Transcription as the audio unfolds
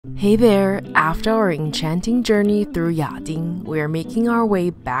Hey there! After our enchanting journey through Yading, we are making our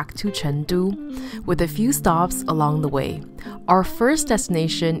way back to Chengdu with a few stops along the way. Our first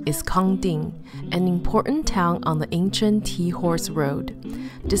destination is Kangding, an important town on the ancient Tea Horse Road.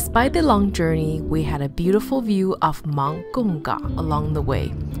 Despite the long journey, we had a beautiful view of Mount Gongga along the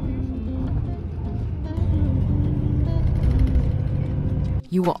way.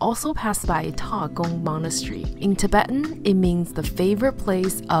 You will also pass by Ta Gong Monastery. In Tibetan, it means the favorite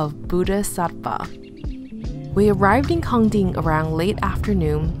place of Bodhisattva. We arrived in Kangding around late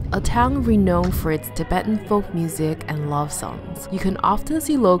afternoon, a town renowned for its Tibetan folk music and love songs. You can often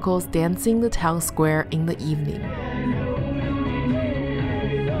see locals dancing the town square in the evening.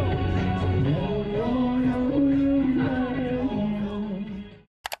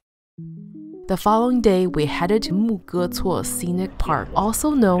 The following day, we headed to Mugecuo Scenic Park, also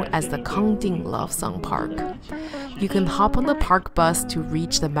known as the Kangding Love Song Park. You can hop on the park bus to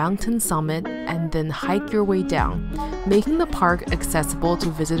reach the mountain summit and then hike your way down, making the park accessible to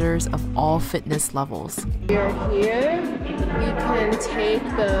visitors of all fitness levels. We're here. You can take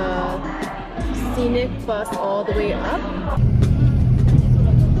the scenic bus all the way up.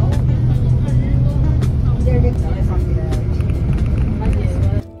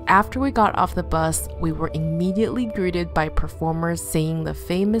 After we got off the bus, we were immediately greeted by performers singing the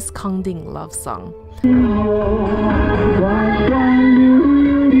famous Kangding love song.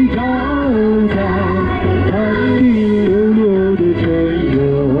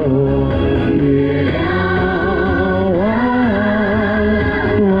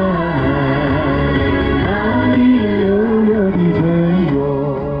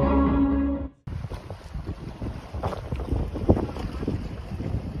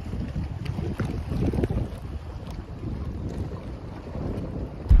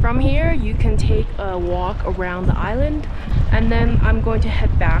 From here, you can take a walk around the island, and then I'm going to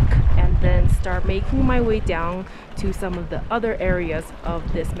head back and then start making my way down to some of the other areas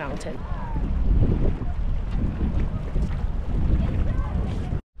of this mountain.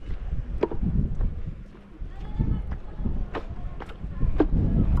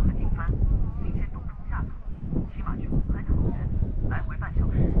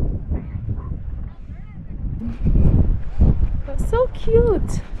 That's so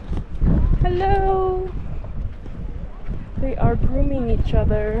cute! Hello! They are grooming each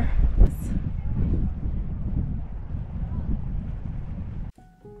other.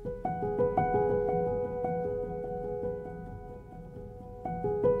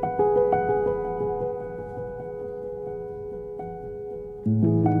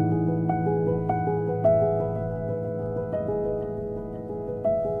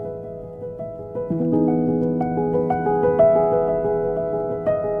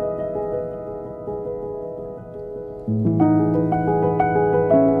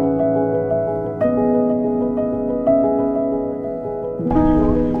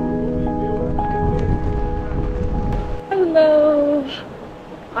 Hello!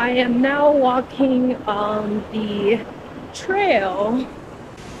 I am now walking on the trail.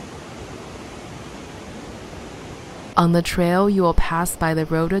 On the trail, you will pass by the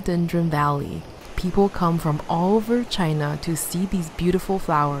rhododendron valley. People come from all over China to see these beautiful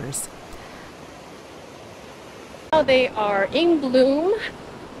flowers. Now they are in bloom,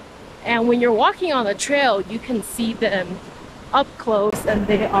 and when you're walking on the trail, you can see them up close, and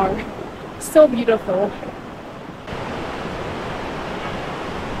they are so beautiful.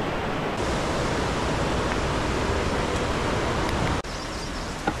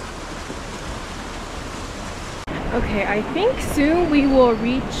 Okay, I think soon we will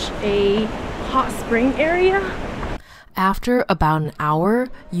reach a hot spring area. After about an hour,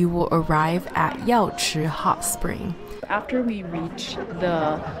 you will arrive at Yaochi Hot Spring. After we reach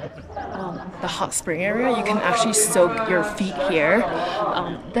the hot spring area, you can actually soak your feet here.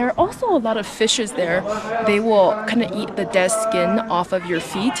 There are also a lot of fishes there. They will kind of eat the dead skin off of your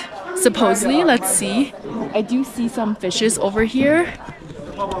feet. Supposedly, let's see. I do see some fishes over here.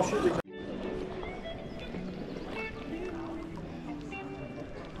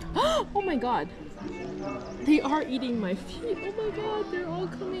 Oh my god! They are eating my feet. Oh my god, they're all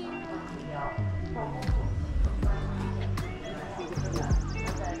coming.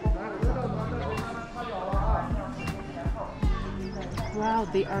 Wow,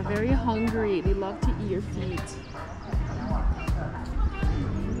 they are very hungry. They love to eat your feet.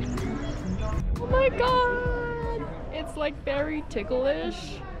 Oh my god! It's like very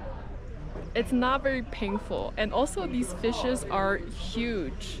ticklish. It's not very painful. And also these fishes are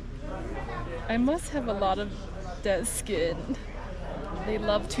huge. I must have a lot of dead skin. They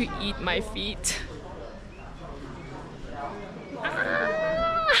love to eat my feet.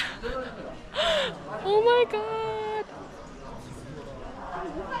 Ah! my god!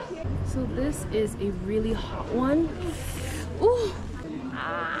 So this is a really hot one. Ooh!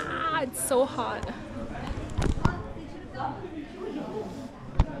 Ah, it's so hot.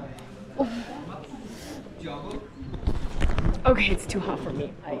 Oh. Okay, it's too hot for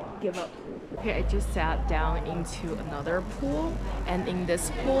me. I give up. Okay, I just sat down into another pool, and in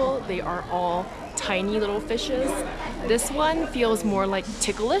this pool, they are all tiny little fishes. This one feels more like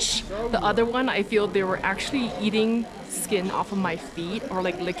ticklish. The other one, I feel they were actually eating skin off of my feet or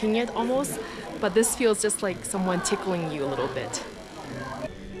like licking it almost. But this feels just like someone tickling you a little bit.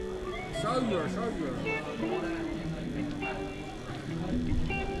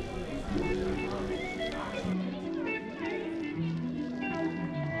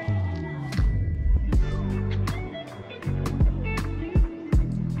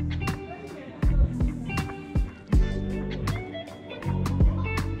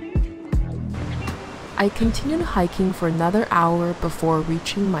 I continued hiking for another hour before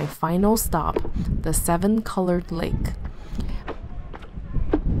reaching my final stop, the Seven-Colored Lake.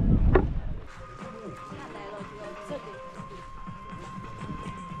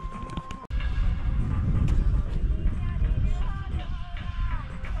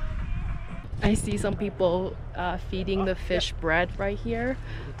 I see some people feeding the fish bread right here,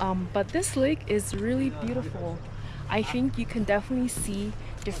 but this lake is really beautiful. I think you can definitely see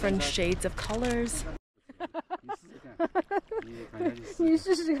different shades of colors. 你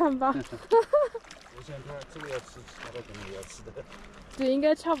试试看吧。我想看这个要吃，其他的可能也要吃的。对，应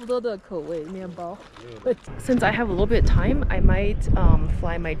该差不多的口味面包。 Since I have a little bit of time, I might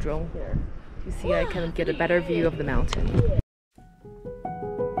fly my drone here to see I can get a better view of the mountain.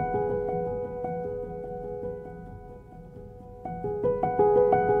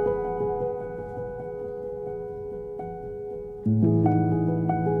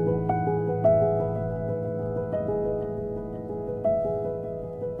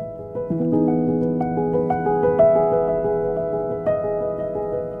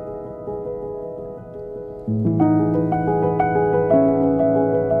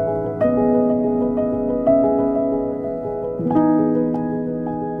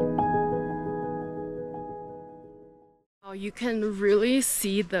 You can really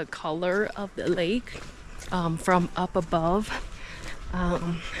see the color of the lake from up above.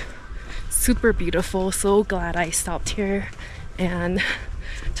 Super beautiful. So glad I stopped here and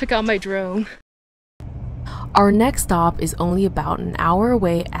took out my drone. Our next stop is only about an hour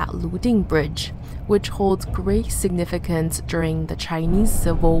away at Luding Bridge, which holds great significance during the Chinese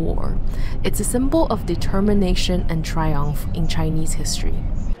Civil War. It's a symbol of determination and triumph in Chinese history.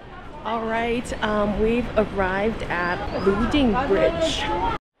 All right, we've arrived at Luding Bridge.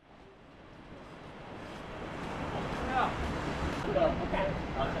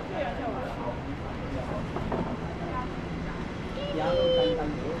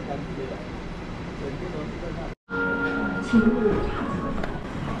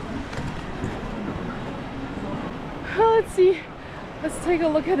 Let's see. Let's take a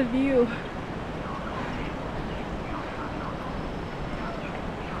look at the view.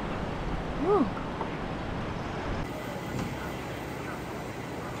 Oh.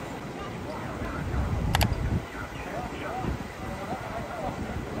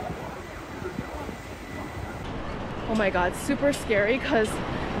 Oh my god, super scary because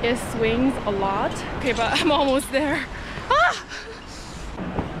it swings a lot. Okay, but I'm almost there. Ah!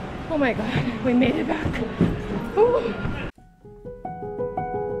 Oh my god, we made it back. Ooh.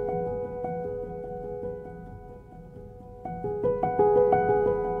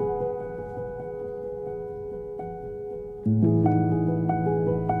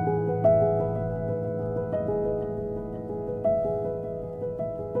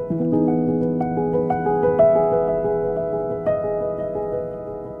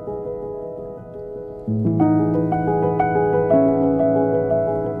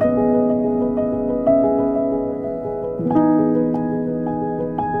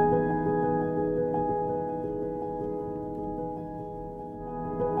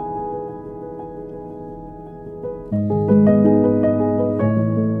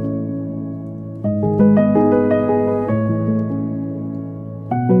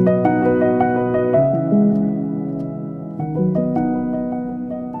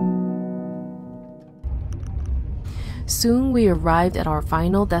 Soon we arrived at our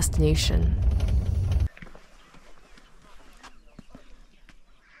final destination.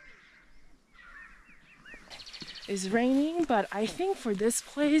 It's raining, but I think for this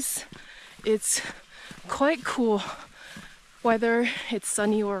place it's quite cool whether it's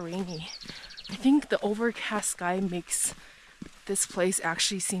sunny or rainy. I think the overcast sky makes this place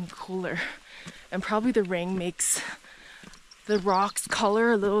actually seemed cooler. And probably the rain makes the rocks color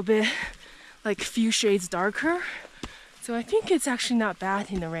a little bit, like a few shades darker. So I think it's actually not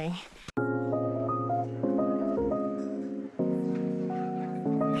bad in the rain.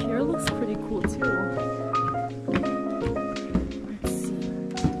 Here looks pretty cool too.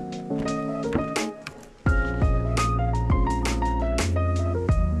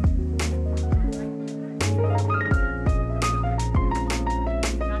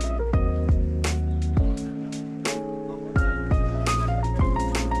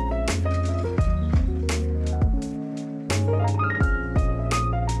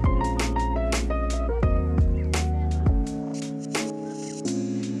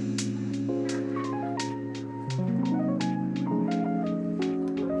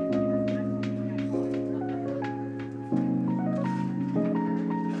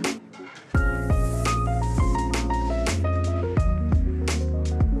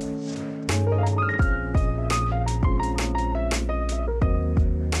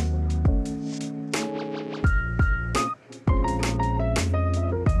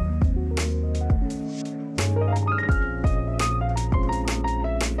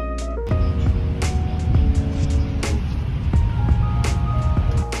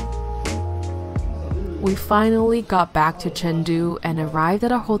 We finally got back to Chengdu and arrived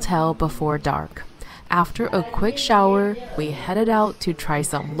at our hotel before dark. After a quick shower, we headed out to try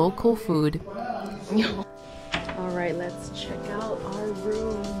some local food. Alright, let's check out our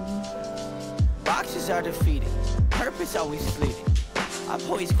room. Boxes are defeating, purpose always fleeting. I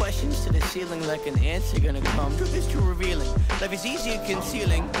pose questions to the ceiling like an answer gonna come. Truth is too revealing, life is easy at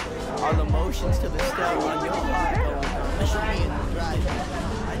concealing. All emotions to the still on your heart. Mission me in the drive.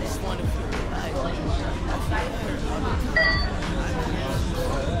 I just wanna feel alive. I feel hurt all the time.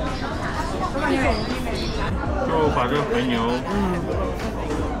 就把这个肥牛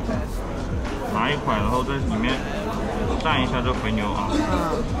拿一块，然后在里面蘸一下这肥牛啊，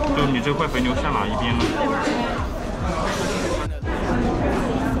就你这块肥牛下哪一边了？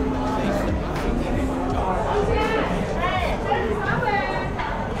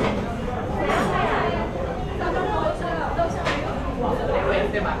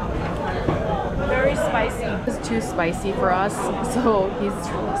 Very spicy. It's too spicy for us, so he's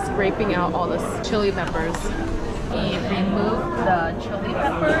scraping out all the chili peppers. He removed the chili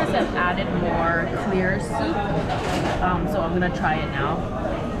peppers and added more clear soup. So I'm gonna try it now.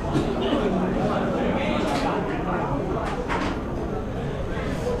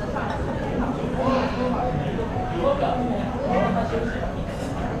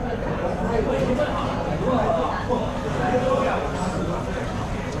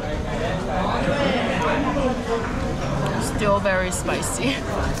 Still very spicy.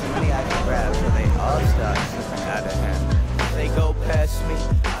 I can grab, so they all start slipping out of hand. They go past me,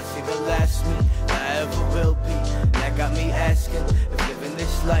 I see the last me I ever will be. That got me asking if living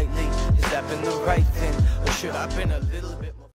this lightly has that been the right thing, or should I been a little bit more?